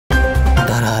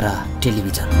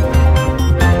Television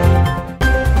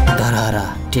Dharahara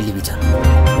television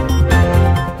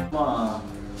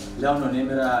ल्याउनु हुने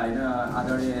मेरा हैन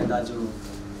आदरणीय दाजु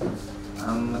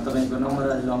तपाईको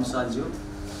नम्बरराज लम्सालज्यू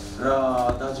र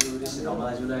दाजु ऋषि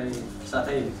धमलाज्यूलाई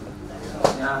साथै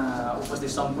यहाँ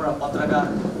उपस्थित सम्पूर्ण पत्रकार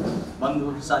बन्धु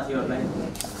साथीहरूलाई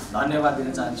धन्यवाद दिन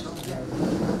चाहन्छु।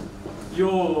 यो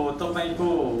तपाईको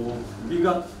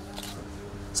विगत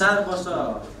 4 वर्ष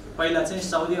पहिला चाहिँ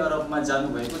साउदी अरबमा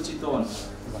जानुभएको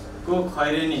चितवनको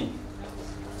खैरेनी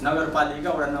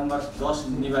नगरपालिका वडा नम्बर 10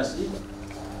 निवासी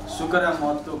सुकरा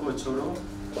महतोको छोरो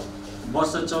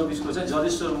वर्ष 24 को चाहिँ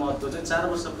जलेश्वर महतो चाहिँ 4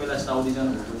 वर्ष पहिला साउदी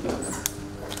जानुभएको थियो।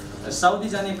 साउदी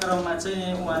जाने क्रममा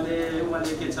चाहिँ उहाँले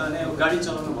के छ भने गाडी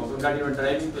चलाउनु भएको, गाडीमा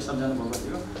ड्राइभिङ पेसामा जानुभएको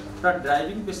थियो र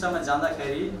ड्राइभिङ पेसामा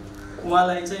जाँदाखेरि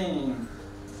उहाँलाई चाहिँ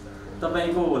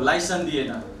तपाईको लाइसेन्स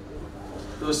दिएन।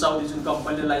 त्यो साउदी जुन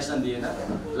कम्पनीले लाइसेन्स दिएन,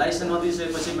 लाइसेन्स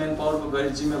नदिइसकेपछि मेन पावरको गैर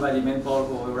जिम्मेवारी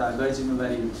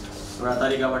एउटा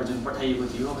तरिकाबाट जुन पठाइएको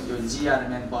थियो यो जीआर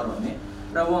मेन पावर भन्ने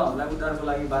र उहाँहरूलाई उद्धारको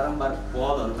लागि बारम्बार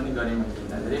पहलहरू पनि गरेँ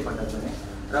मैले धेरै पटक पनि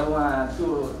र उहाँ त्यो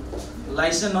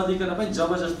लाइसेन्स नदिकन पनि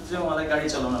जबरजस्ती चाहिँ उहाँलाई गाडी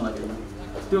चलाउन लग्यो।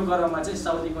 त्यो क्रममा चाहिँ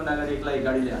साउदीको नागरिकलाई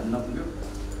गाडीले हान्न पुग्यो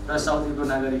र साउदीको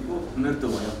नागरिकको मृत्यु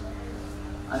भयो।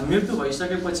 अनि मृत्यु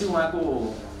भइसकेपछि उहाँको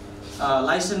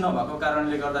लाइसेन्स नभएको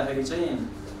कारणले गर्दाखेरि चाहिँ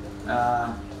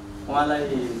उहाँलाई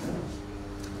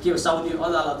के साउदी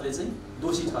अदालतले चाहिँ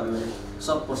दोषी ठहर्यो,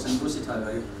 100% दोषी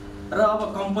ठहर्यो। र अब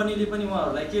कम्पनीले पनि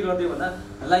उहाँहरूलाई के गरिदियो भन्दा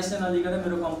लाइसेन्स नदिकन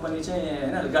मेरो कम्पनी चाहिँ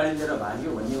हैन गाडी लिएर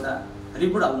भाग्यो भन्ने एउटा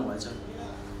रिपोर्ट हाल्नु भएछ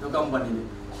त्यो कम्पनीले।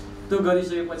 त्यो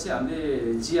गरिसकेपछि हामीले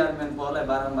जीआर मेन पावरलाई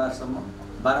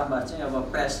बारम्बार चाहिँ अब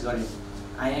प्रेस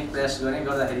गरेँ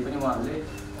गर्दाखेरि पनि उहाँहरूले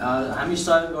हामी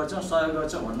सहयोग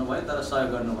गर्छौँ भन्नुभयो, तर सहयोग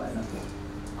गर्नु भएन।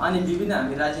 अनि विभिन्न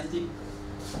हामी राजनीतिक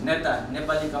नेता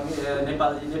नेपाली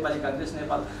काङ्ग्रेस,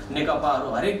 नेपाल नेकपाहरू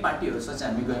हरेक पार्टीहरूसँग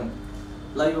चाहिँ हामी गयौँ।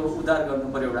 ल यो उद्धार गर्नु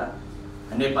पर्यो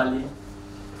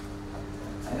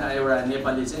एउटा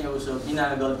नेपाली चाहिँ उसो बिना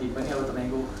गल्ती पनि अब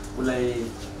तपाईँको उसलाई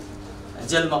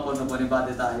जेलमा पर्नुपर्ने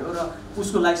बाध्यता आयो र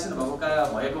उसको लाइसेन्स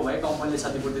भएको भए कम्पनीले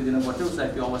क्षतिपूर्ति दिनु पर्थ्यो, उसलाई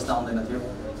त्यो अवस्था आउँदैन थियो।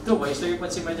 त्यो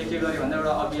भइसकेपछि मैले के गरेँ भन्दा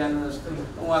एउटा अभियान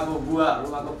उहाँको बुवाहरू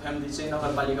उहाँको फ्यामिली चाहिँ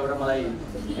नगरपालिकाबाट मलाई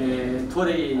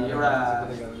थोरै एउटा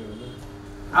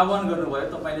आह्वान गर्नुभयो,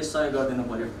 तपाईँले सहयोग गरिदिनु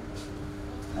पर्यो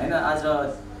हैन। आज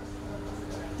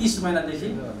 30 महिनादेखि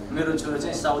मेरो छोरो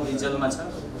चाहिँ साउदी जेलमा छ,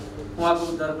 उहाँको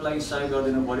उद्धारको लागि सहयोग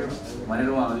गरिदिनु पर्यो भनेर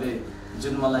उहाँहरूले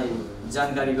जुन मलाई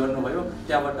जानकारी गर्नुभयो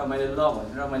त्यहाँबाट मैले ल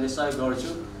भनेर मैले सहयोग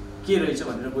गर्छु के रहेछ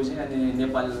भनेर बुझेँ। अनि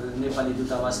नेपाली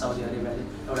दूतावास साउदी अरेबियाले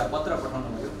एउटा पत्र पठाउनु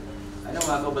भयो हैन।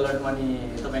 उहाँको ब्लड मनी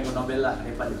तपाईँको 90 लाख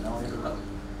नेपाली आउनेको त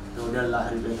त्यो 1.5 लाख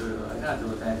रुपियाँ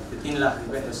हैन, त्यो 3 लाख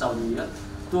रुपियाँ त्यो साउदी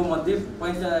त्यो मध्ये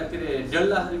 1.5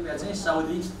 लाख रुपियाँ चाहिँ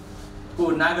साउदीको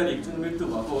नागरिक जुन मृत्यु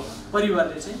भएको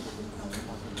परिवारले चाहिँ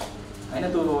हैन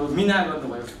त्यो मिना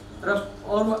गर्नुभयो र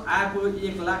अरू आएको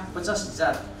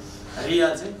 1,50,000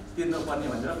 रियाल चाहिँ तिर्नुपर्ने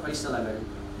भनेर फैसला गर्यो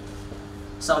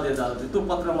साउदी अदालतले। त्यो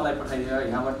पत्र मलाई पठाइदियो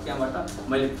त्यहाँबाट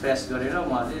मैले प्रेस गरेर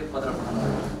उहाँले पत्र पठाउनु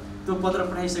भयो। त्यो पत्र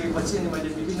पठाइसकेपछि अनि मैले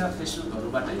विभिन्न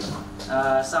फेसबुकहरूबाटै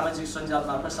सामाजिक सञ्जाल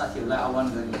मार्फत साथीहरूलाई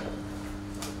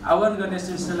आह्वान गर्ने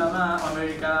सिलसिलामा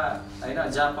अमेरिका हैन,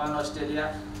 जापान, अस्ट्रेलिया,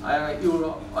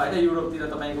 युरोपतिर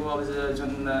तपाईँको अब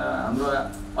जुन हाम्रो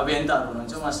अभियन्ताहरू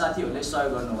हुनुहुन्छ उहाँ साथीहरूले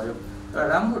सहयोग गर्नुभयो र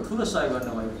राम्रो ठुलो सहयोग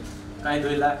गर्नुभयो। कहीँ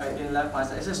 2 लाख, कहीँ 3 लाख, 5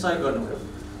 लाख यसरी सहयोग गर्नुभयो।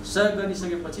 सहयोग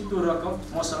गरिसकेपछि त्यो रकम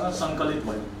मसँग सङ्कलित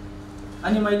भयो।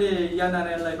 अनि मैले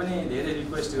यानारायणलाई पनि धेरै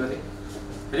रिक्वेस्ट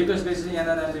गरेपछि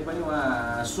यानारायणले पनि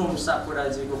उहाँ सोम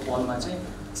सापकोटाजीको पलमा चाहिँ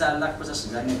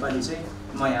 4,50,000 नेपाली चाहिँ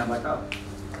म यहाँबाट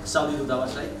साउदी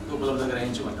दूतावासलाई उपलब्ध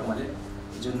गराइदिन्छु भनेर उहाँले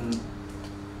जुन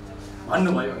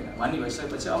भन्नुभयो होइन।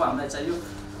 भनिसकेपछि अब हामीलाई चाहियो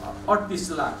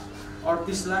 38 लाख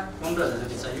 15,000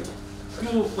 जति चाहियो।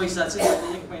 त्यो पैसा चाहिँ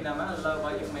मैले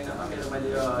 1 महिनामा मैले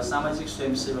सामाजिक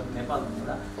स्वयंसेवक नेपाल भन्ने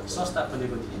एउटा संस्था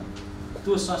खोलेको थिएँ।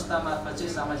 त्यो संस्था मार्फत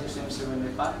चाहिँ सामाजिक स्वयंसेवक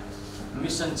नेपाल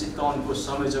मिसन चितवनको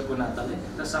संयोजकको नाताले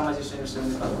र सामाजिक स्वयंसेवक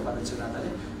नेपालको उपाध्यक्षको नाताले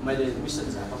मैले मिसन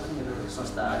झापा पनि मेरो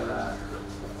संस्था एउटा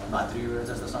भातृ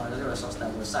जस्तो संयोजक एउटा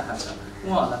संस्थाको शाखा छ,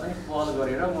 उहाँहरूलाई पनि पहल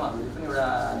गरेर उहाँहरूले पनि एउटा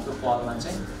त्यो पहलमा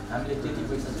चाहिँ हामीले त्यति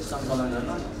पैसा चाहिँ सङ्कलन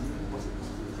गर्न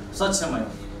सक्षम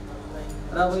भयौँ।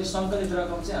 र अब यो सङ्कलित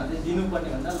रकम चाहिँ हामीले दिनुपर्ने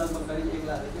भन्दा लगभग करिब 1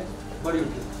 लाख रुपियाँ बढी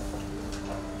उठ्यो।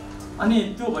 अनि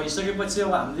त्यो भइसकेपछि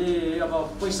अब हामीले अब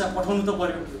पैसा पठाउनु त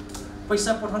पर्यो।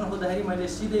 पैसा पठाउनु खोज्दाखेरि मैले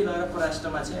सिधै लगेर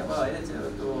परराष्ट्रमा चाहिँ अब होइन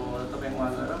त्यो तपाईँ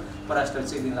उहाँ गएर परराष्ट्र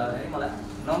चेक दिन लाग्दाखेरि मलाई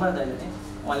नम्बर दाइले नै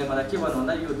उहाँले मलाई के भन्नु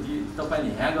भन्दा यो तपाईँले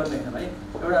यहाँ गर्ने होइन भाइ,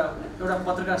 एउटा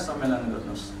पत्रकार सम्मेलन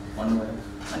गर्नुहोस् भन्नुभयो।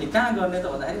 अनि कहाँ गर्ने त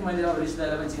भन्दाखेरि मैले अब ऋषि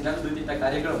दाइलाई पनि चिन्ताको 2-3टा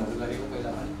कार्यक्रमहरू गरेको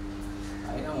पहिला पनि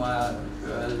होइन,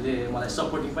 उहाँले मलाई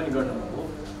सपोर्टिङ पनि गर्नुभएको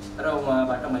र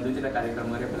उहाँबाट मैले 2-3 कार्यक्रम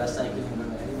गरेँ। पहिला साइक्लिङ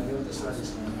गर्दाखेरि मैले त्यो स्वदेश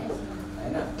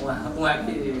होइन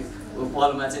उहाँकै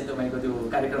पहलमा चाहिँ तपाईँको त्यो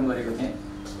कार्यक्रम गरेको थिएँ।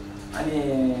 अनि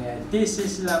त्यही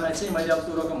सिलसिलामा चाहिँ मैले अब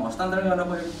त्यो रकम हस्तान्तरण गर्न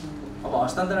पऱ्यो। अब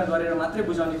हस्तान्तरण गरेर मात्रै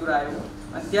बुझाउने कुरा आयो।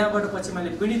 अनि त्यहाँबाट पछि मैले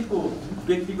पीडितको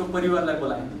व्यक्तिको परिवारलाई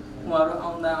बोलाएँ। उहाँहरू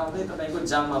आउँदै तपाईँको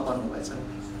जाममा पर्नुभएछ।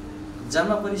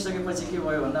 जाममा परिसकेपछि के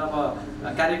भयो भन्दा अब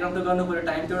कार्यक्रम त गर्नु पऱ्यो,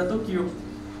 टाइम त एउटा तोकियो।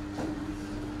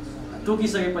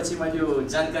 तोकिसकेपछि मैले यो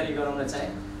जानकारी गराउन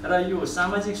चाहेँ र यो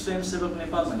सामाजिक स्वयंसेवक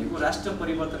नेपाल भनेको राष्ट्र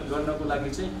परिवर्तन गर्नको लागि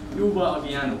चाहिँ युवा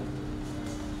अभियान हो।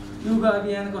 युवा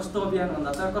अभियान कस्तो अभियान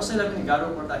भन्दा त कसैलाई पनि गाह्रो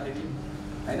पर्दाखेरि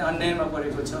होइन, अन्यायमा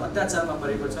परेको छ, अत्याचारमा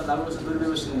परेको छ, लागु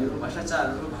दुर्व्यवसायहरू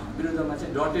भ्रष्टाचारहरू विरुद्धमा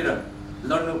चाहिँ डटेर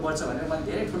लड्नुपर्छ भनेर मैले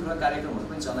धेरै ठुल्ठुला कार्यक्रमहरू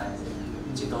पनि चलाएँ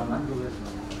चितवनमा।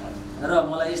 र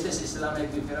मलाई यस्तै सिलसिलामा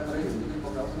 1-2 फेर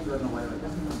पक्राउ पनि गर्नुभयो होइन।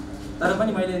 तर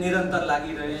पनि मैले निरन्तर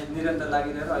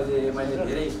लागिरहेर अहिले मैले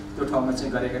धेरै त्यो ठाउँमा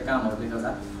चाहिँ गरेका कामहरूले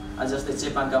गर्दा आज जस्तै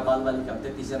चेपाङका बालबालिका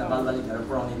 33 जना बालबालिकाहरू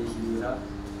पढाउनेदेखि लिएर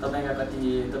तपाईँ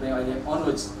अहिले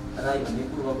अनुज राई भन्ने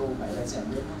पूर्वको भाइलाई चाहिँ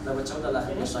हामीले लगभग 14 लाख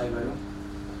रुपियाँ सहयोग गऱ्यौँ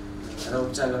र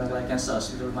उपचार गर्नको लागि क्यान्सर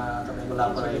हस्पिटलमा तपाईँको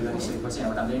लापरवाही गरिसकेपछि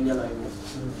यहाँबाट हामीले इन्डिया लगेको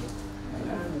होइन।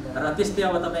 र त्यस्तै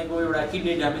अब तपाईँको एउटा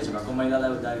किडनी ड्यामेज भएको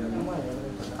महिलालाई उद्धार गऱ्यौँ।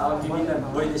 अब विभिन्न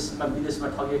विदेशमा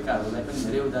ठगेकाहरूलाई पनि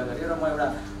धेरै उद्धार गरेँ र म एउटा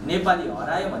नेपाली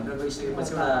हरायो भनेर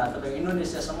गइसकेपछि एउटा तपाईँको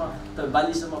इन्डोनेसियासम्म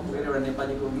बालीसम्म पुगेर एउटा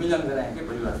नेपालीको मिलन गराएँ क्या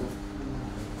परिवारको।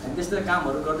 अनि त्यस्तै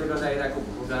कामहरू गर्दै आइरहेको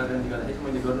भएको कारणले गर्दाखेरि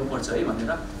मैले गर्नुपर्छ है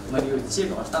भनेर मैले यो चेक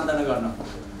हस्तान्तरण गर्न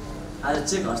आज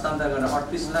चेक हस्तान्तरण गर्न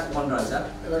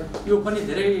 38,15,000 यो पनि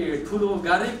धेरै ठुलो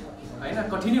गाह्रै होइन,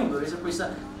 कठिनै हुँदो रहेछ।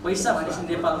 पैसा भनेपछि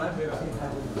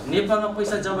नेपालमा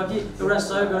पैसा जब कि एउटा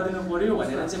सहयोग गरिदिनु पऱ्यो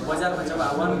भनेर चाहिँ बजारमा जब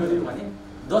आह्वान गर्यो भने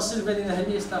 10 रुपियाँ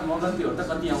दिँदाखेरि यस्ता मगन्तीहरू त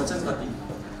कति आउँछन् कति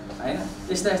होइन।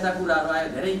 यस्ता कुराहरू आयो।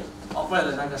 धेरै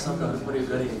अपहेलनाका शब्दहरू प्रयोग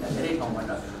गरिएका धेरै ठाउँबाट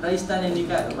र स्थानीय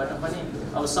निकायहरूबाट पनि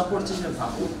अब सपोर्ट चाहिँ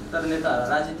भएको, तर नेताहरू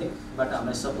राजनीतिकबाट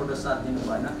हामीलाई सपोर्ट र साथ दिनु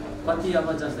भएन। कति अब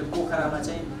जस्तै पोखरामा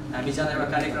चाहिँ हामी जान एउटा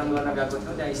कार्यक्रम गर्न गएको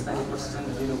थियौँ, त्यहाँ स्थानीय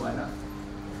प्रशासनले दिनु भएन,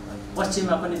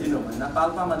 पश्चिममा पनि दिनु भएन,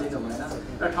 पाल्पामा दिनु भएन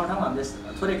र ठाउँ हामीले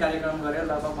थोरै कार्यक्रम गरेर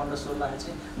लगभग 15-16 लाख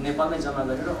चाहिँ नेपालमै जम्मा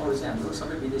गरेर अरू चाहिँ हाम्रो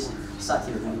सबै विदेशी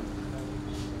साथीहरू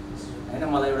होइन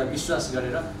मलाई एउटा विश्वास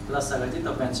गरेर लस्सागरजी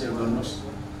तपाईँ चाहिँ गर्नुहोस्,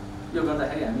 यो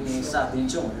गर्दाखेरि हामी साथ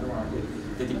दिन्छौँ भनेर उहाँहरूले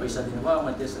त्यति पैसा दिनुभयो। म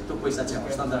त्यो पैसा चाहिँ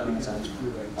हस्तान्तरण गर्न चाहन्छु।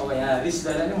 अब यहाँ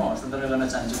रिसलाई नै म हस्तान्तरण गर्न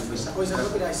चाहन्छु। पैसा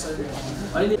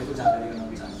अहिले जानकारी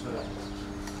गराउन चाहन्छु।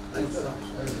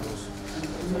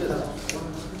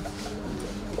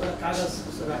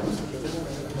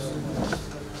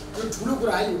 यो ठुलो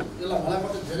कुरा आयो, यसलाई मलाई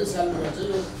मात्रै धेरै स्यालेरी गर्छ,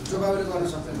 यो जोगाउने गर्न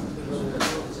सक्दैन।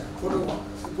 फोटो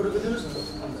खिच्नुहोस् न,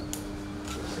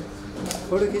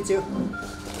 फोटो खिच्यो।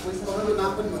 तपाईँको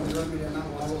नाम पनि भनिदिनु, मिडिया नाम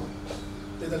अब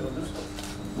त्यता गर्नुहोस्।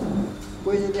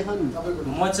 पैसा देखाउनु।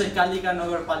 म चाहिँ कालिका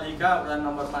नगरपालिका वडा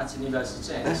नम्बर 5 निवासी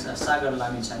चाहिँ सागर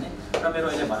लामिछाने र मेरो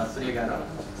अहिले भरतपुर 11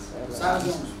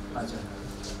 हजुर।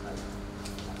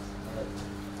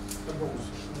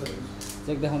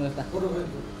 चेक देखाउनुहोस् त। फोटो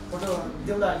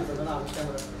देउला आली त अब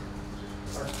क्यामेरा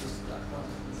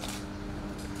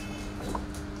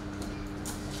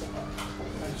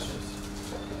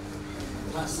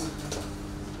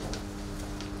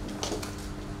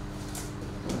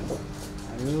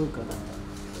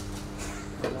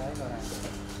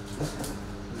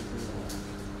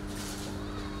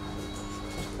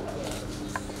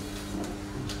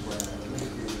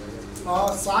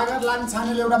सागर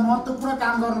लामिछानेले एउटा महत्त्वपूर्ण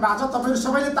काम गर्नु भएको छ। तपाईहरु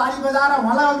सबैले ताली बजाएर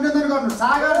उहाँलाई अभिनन्दन गर्नु।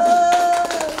 सागरले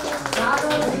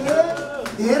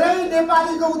धेरै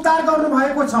नेपालीको उद्धार गर्नु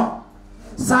भएको छ।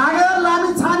 सागर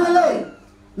लामिछानेले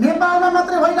नेपालमा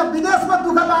मात्रै होइन विदेशमा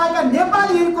दुःख पाएका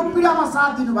नेपालीहरूको पीडामा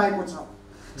साथ दिनु भएको छ।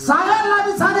 सागर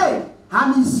लामिछाने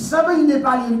हामी सबै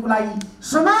नेपालीहरूको लागि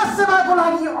समाज सेवाको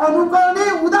लागि अनुकरणीय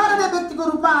उदाहरणीय व्यक्तिको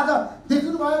रूपमा आज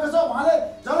देखिनु भएको छ। उहाँले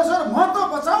जलस्वर महत्त्व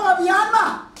बचाउ अभियानमा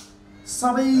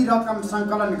सबै रकम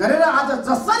सङ्कलन गरेर आज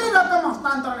जसरी रकम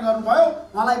हस्तान्तरण गर्नुभयो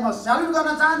उहाँलाई म स्यालुट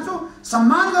गर्न चाहन्छु,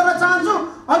 सम्मान गर्न चाहन्छु,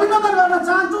 अभिनन्दन गर्न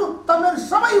चाहन्छु। तपाईहरु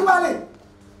सबै युवाले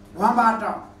उहाँबाट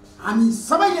हामी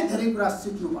सबैले धेरै कुरा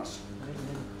सिक्नुपर्छ।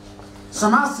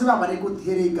 समाज सेवा भनेको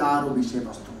धेरै गाह्रो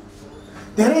विषयवस्तु हो,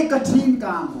 धेरै कठिन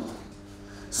काम हो।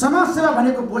 समाज सेवा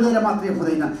भनेको बोलेर मात्रै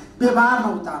हुँदैन, व्यवहारमा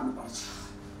उतार्नुपर्छ।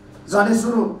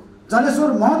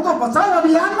 जलेश्वर महत्त्व बचाउ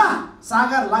अभियानमा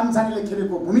सागर लामिछानेले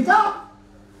खेलेको भूमिका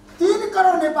 3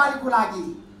 करोड नेपालीको लागि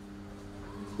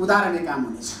उदाहरणीय काम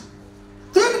हुनेछ।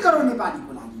 3 करोड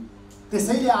नेपालीको लागि।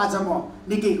 त्यसैले आज म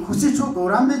निकै खुसी छु,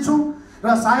 गौरवान्वित छु र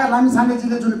सागर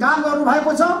लामिछानेजीले जुन काम गर्नु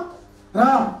भएको छ र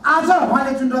आज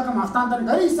उहाँले जुन रकम हस्तान्तरण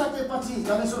गरिसकेपछि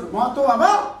जलेश्वर महतो अब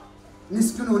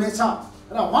निस्किनु हुनेछ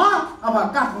र उहाँ अब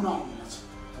काठमाडौँ आउनुहुनेछ।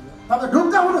 तपाईँ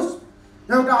ढुक्क हुनुहोस्,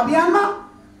 एउटा अभियानमा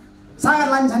सागर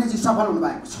लामिछानेजी सफल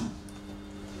हुनुभएको छ।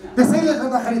 त्यसैले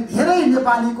गर्दाखेरि धेरै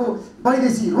नेपालीको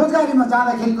वैदेशिक रोजगारीमा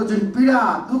जाँदाखेरिको जुन पीडा,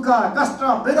 दुःख, कष्ट,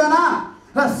 वेदना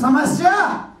र समस्या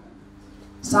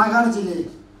सागरजीले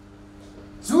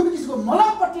जुन किसिमको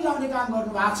मलमपट्टि लाउने काम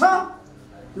गर्नुभएको छ,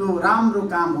 यो राम्रो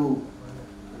काम हो,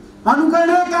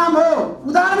 अनुकरणीय काम हो,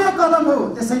 उदाहरणीय कदम हो।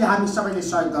 त्यसैले हामी सबैले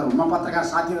सहयोग गरौँ। म पत्रकार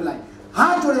साथीहरूलाई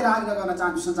हात जोडेर आग्रह गर्न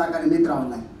चाहन्छु, सञ्चारकारी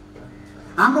मित्रहरूलाई।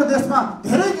 हाम्रो देशमा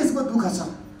धेरै किसिमको दुःख छ।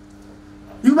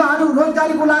 युवाहरू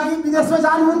रोजगारीको लागि विदेशमा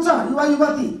जानुहुन्छ, युवा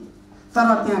युवती, तर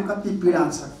त्यहाँ कति पीडा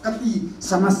छ, कति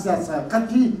समस्या छ,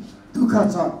 कति दुःख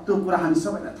छ, त्यो कुरा हामी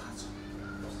सबैलाई थाहा छ।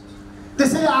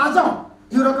 त्यसैले आज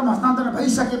यो रकम हस्तान्तरण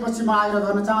भइसकेपछि म आग्रह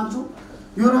गर्न चाहन्छु,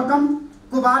 यो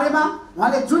रकमको बारेमा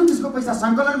उहाँले जुन किसिमको पैसा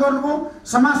सङ्कलन गर्नुभयो,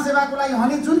 समाजसेवाको लागि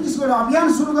उहाँले जुन किसिमको अभियान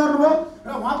सुरु गर्नुभयो र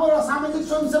उहाँको सामाजिक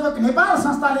स्वयंसेवक नेपाल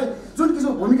संस्थाले जुन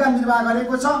किसिमको भूमिका निर्वाह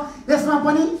गरेको छ, यसमा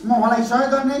पनि म उहाँलाई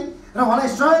सहयोग गर्ने र उहाँलाई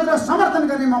सहयोग र समर्थन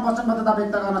गर्ने म वचनबद्धता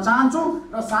व्यक्त गर्न चाहन्छु।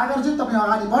 र सागरजी, तपाईँ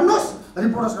अगाडि बढ्नुहोस्।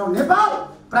 Reporters club Nepal,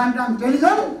 prime time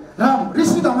television र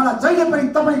ऋषि धमला जहिले पनि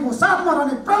तपाईँको साथमा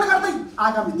रहने प्रण गर्दै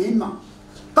आगामी दिनमा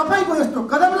तपाईँको यस्तो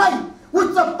कदमलाई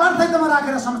उच्च प्राथमिकतामा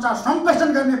राखेर समाचार सम्प्रेषण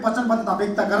गर्ने वचनबद्धता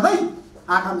व्यक्त गर्दै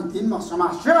आगामी दिनमा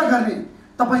समाज सेवा गर्ने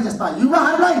तपाईँ जस्ता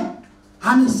युवाहरूलाई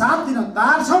हामी साथ दिन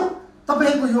तयार छौँ।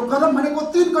 तपाईँको यो कदम भनेको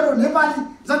 3 करोड नेपाली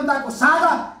जनताको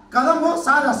साझा कदम हो,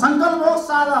 साझा सङ्कल्प हो,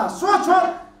 साझा सोच हो,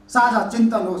 साझा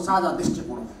चिन्तन हो, साझा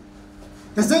दृष्टिकोण हो।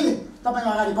 त्यसैले तपाईँ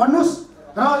अगाडि बढ्नुहोस्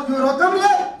र यो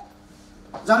रकमले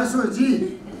जलेश्वरजी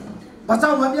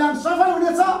बचाउ अभियान सफल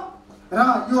हुनेछ र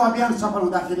यो अभियान सफल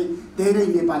हुँदाखेरि धेरै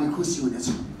नेपाली खुसी हुनेछ।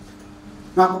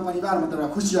 उहाँको परिवारमा त एउटा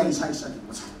खुसियाली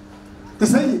छाइसकेको छ।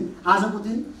 त्यसैले आजको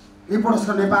दिन रिपोर्टर्स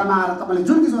क्लब नेपालमा आएर तपाईँले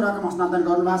जुन किसिमको रकम हस्तान्तरण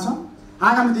गर्नुभएको छ,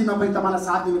 आगामी दिनमा पनि तपाईँलाई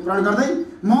साथ दिने प्रण गर्दै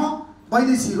म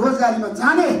वैदेशिक रोजगारीमा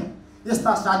जाने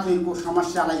यस्ता साथीहरूको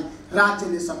समस्यालाई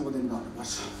राज्यले सम्बोधन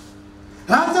गर्नुपर्छ।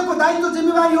 राज्यको दायित्व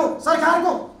जिम्मेवारी हो,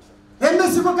 सरकारको,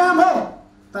 एम्बेसीको काम हो।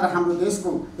 तर हाम्रो देशको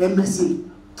एम्बेसी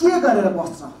के गरेर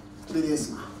बस्छ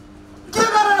विदेशमा, के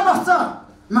गरेर बस्छ?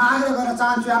 म आग्रह गर्न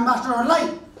चाहन्छु एम्बासडरहरूलाई,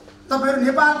 तपाईँहरू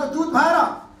नेपालको दूत भएर,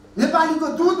 नेपालीको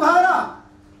दूत भएर,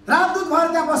 राजदूत भएर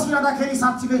त्यहाँ बसिरहँदाखेरि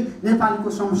साँच्चीकै नेपालीको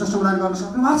समस्या समाधान गर्न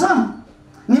सक्नु भएको छ?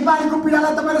 नेपालीको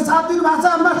पीडालाई तपाईँले साथ दिनु भएको छ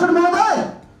एम्बासडर महोदय,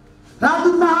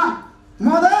 राजदूत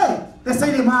महोदय?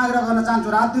 त्यसैले म आग्रह गर्न चाहन्छु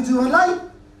राजदूतज्यूहरूलाई,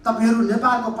 तपाईँहरू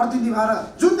नेपालको प्रतिनिधि भएर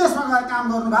जुन देशमा गएर काम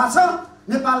गर्नु भएको छ,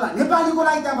 नेपाललाई, नेपालीको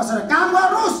लागि त्यहाँ बसेर काम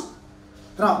गर्नुहोस्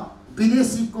र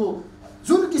विदेशीको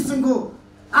जुन किसिमको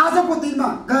आजको दिनमा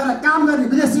गएर काम गर्ने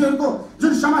विदेशीहरूको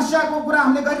जुन समस्याको कुरा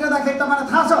हामीले गरिरहँदाखेरि तपाईँलाई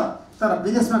थाहा छ, तर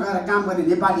विदेशमा गएर काम गर्ने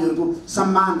नेपालीहरूको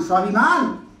सम्मान, स्वाभिमान,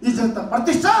 इज्जत,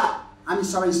 प्रतिष्ठा हामी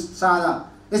सबै साझा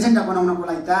एजेन्डा बनाउनको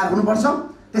लागि तयार हुनुपर्छ।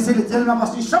 त्यसैले जेलमा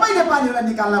बस्ने सबै नेपालीहरूलाई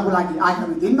निकाल्नको लागि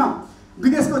आगामी दिनमा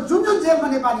विदेशको जुन जुन जेलमा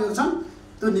नेपालीहरू छन्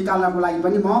त्यो निकाल्नको लागि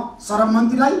पनि म श्रम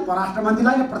मन्त्रीलाई, परराष्ट्र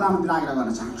मन्त्रीलाई र प्रधानमन्त्रीलाई आग्रह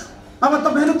गर्न चाहन्छु। अब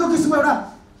तपाईँहरू त्यो किसिमको एउटा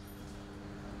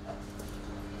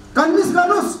कन्भिन्स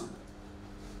गर्नुहोस्,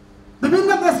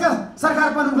 विभिन्न देशका सरकार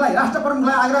प्रमुखलाई, राष्ट्र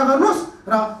प्रमुखलाई आग्रह गर्नुहोस्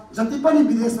र जति पनि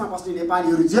विदेशमा बस्ने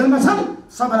नेपालीहरू जेलमा छन्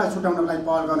सबैलाई छुटाउनको लागि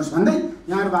पहल गर्नुहोस् भन्दै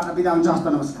यहाँहरूबाट बिदा हुन्छ। हस्त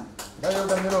नमस्कार।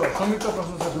 एउटा मेरो संयुक्त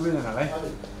प्रश्न छ दुवैजनालाई।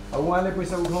 उहाँले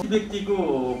पैसा उठाउनु, व्यक्तिको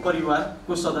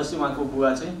परिवारको सदस्य उहाँको बुवा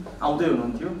चाहिँ आउँदै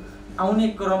हुनुहुन्थ्यो। आउने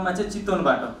क्रममा चाहिँ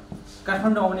चितवनबाट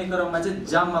काठमाडौँ आउने क्रममा चाहिँ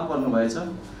जाममा पर्नुभएछ।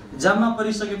 जाममा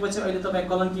परिसकेपछि अहिले तपाईँ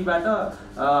कलङ्कीबाट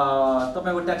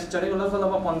तपाईँको ट्याक्सी चढेको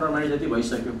लगभग 15 मिनट जति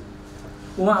भइसक्यो।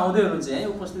 उहाँ आउँदै हुनुहुन्छ, यहीँ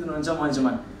उपस्थित हुनुहुन्छ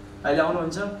मञ्चमा, अहिले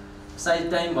आउनुहुन्छ।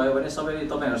 सायद टाइम भयो भने सबैले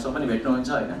तपाईँहरूसँग पनि भेट्नुहुन्छ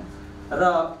होइन। र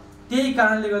त्यही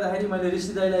कारणले गर्दाखेरि मैले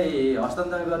ऋषि दाईलाई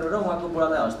हस्तान्तरण गर्नु र उहाँको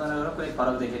बुवालाई हस्तान्तरण गर्नु कुनै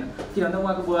फरक देखेन, किनभने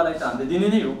उहाँको बुवालाई त हामीले दिने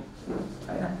नै हो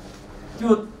होइन।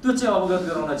 त्यो चाहिँ अवगत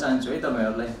गराउन चाहन्छु है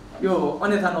तपाईँहरूलाई। यो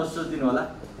अन्यथा नसोचिदिनु होला,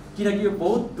 किनकि यो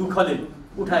बहुत दुःखले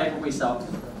उठाएको पैसा हो।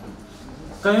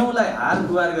 कयौँलाई हार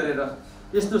गुहार गरेर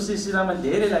यस्तो सिलसिलामा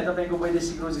धेरैलाई तपाईँको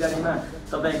वैदेशिक रोजगारीमा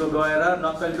तपाईँको गएर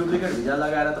नक्कली डुप्लिकेट भिजा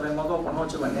लगाएर तपाईँ मगाउ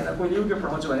पठाउँछु भनेर, कोही युके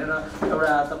पठाउँछु भनेर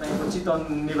एउटा तपाईँको चितवन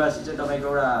निवासी चाहिँ तपाईँको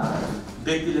एउटा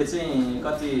व्यक्तिले चाहिँ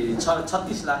कति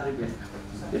 36 लाख रुपियाँ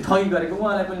ठगी गरेको,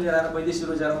 उहाँलाई पनि लिएर आएर वैदेशिक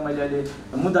रोजगारमा मैले अहिले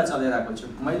मुद्दा चलाइरहेको छु।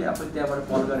 मैले आफू त्यहाँबाट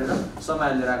कल गरेर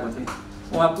समाज लिएर आएको थिएँ।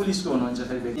 उहाँ पुलिसको हुनुहुन्छ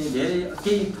फेरि व्यक्ति। धेरै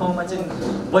केही ठाउँमा चाहिँ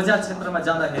बजार क्षेत्रमा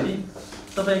जाँदाखेरि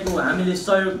तपाईँको हामीले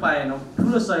सहयोग पाएनौँ,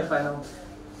 ठुलो सहयोग पाएनौँ।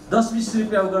 10-20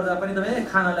 रुपियाँ गर्दा पनि तपाईँ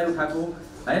खानालाई उठाएको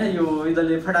होइन, यो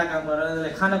यिनीहरूले फटा काम गरेर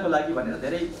यिनीहरूले खानको लागि भनेर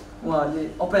धेरै उहाँहरूले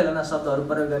अप्यालना शब्दहरू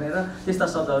प्रयोग गरेर त्यस्ता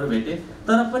शब्दहरू भेटे।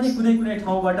 तर पनि कुनै कुनै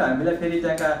ठाउँबाट हामीलाई फेरि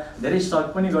त्यहाँका धेरै सहयोग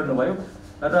पनि गर्नुभयो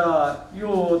र यो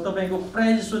तपाईँको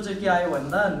प्रायः जसो चाहिँ के आयो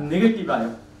भन्दा नेगेटिभ आयो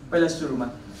पहिला सुरुमा।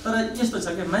 तर यस्तो छ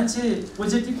कि मान्छे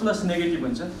पोजिटिभ प्लस नेगेटिभ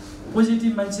हुन्छ।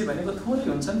 पोजिटिभ मान्छे भनेको थोरै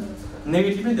हुन्छन्,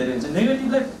 नेगेटिभै धेरै हुन्छ।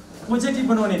 नेगेटिभलाई पोजिटिभ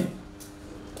बनाउने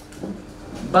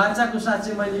बाचाको साथ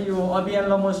चाहिँ मैले यो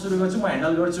अभियानलाई म सुरु गर्छु, म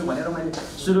ह्यान्डल गर्छु भनेर मैले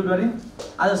सुरु गरेँ।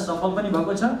 आज सफल पनि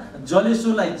भएको छ।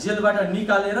 जलेसोलाई जेलबाट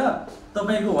निकालेर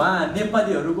तपाईँको उहाँ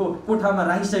नेपालीहरूको कोठामा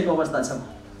राखिसकेको अवस्था छ।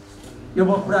 यो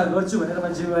म पुरा गर्छु भनेर म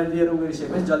जिम्मेवारी लिएर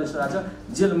गइसकेपछि जलेसो आज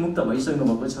जेल मुक्त भइसक्नु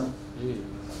भएको छ।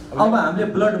 अब हामीले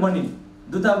ब्लड मनी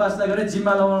दूतावासलाई गएर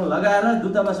जिम्मा लगाएर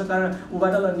दूतावासको कारण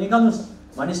उबाट निकाल्नुहोस्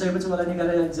भनिसकेपछि मलाई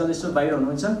निकालेर जलेश्वर बाहिर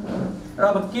हुनुहुन्छ र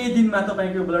अब केही दिनमा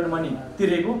तपाईँको ब्लड मनी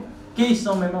तिरेको केही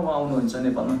समयमा उहाँ आउनुहुन्छ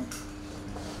नेपालमा।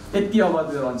 यति अवगत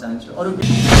गराउन चाहन्छु। अरू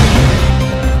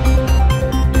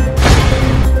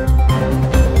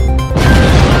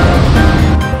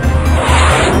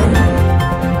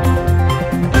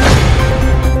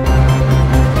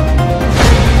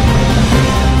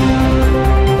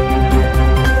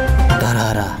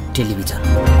Dharahara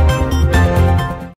टेलिभिजन।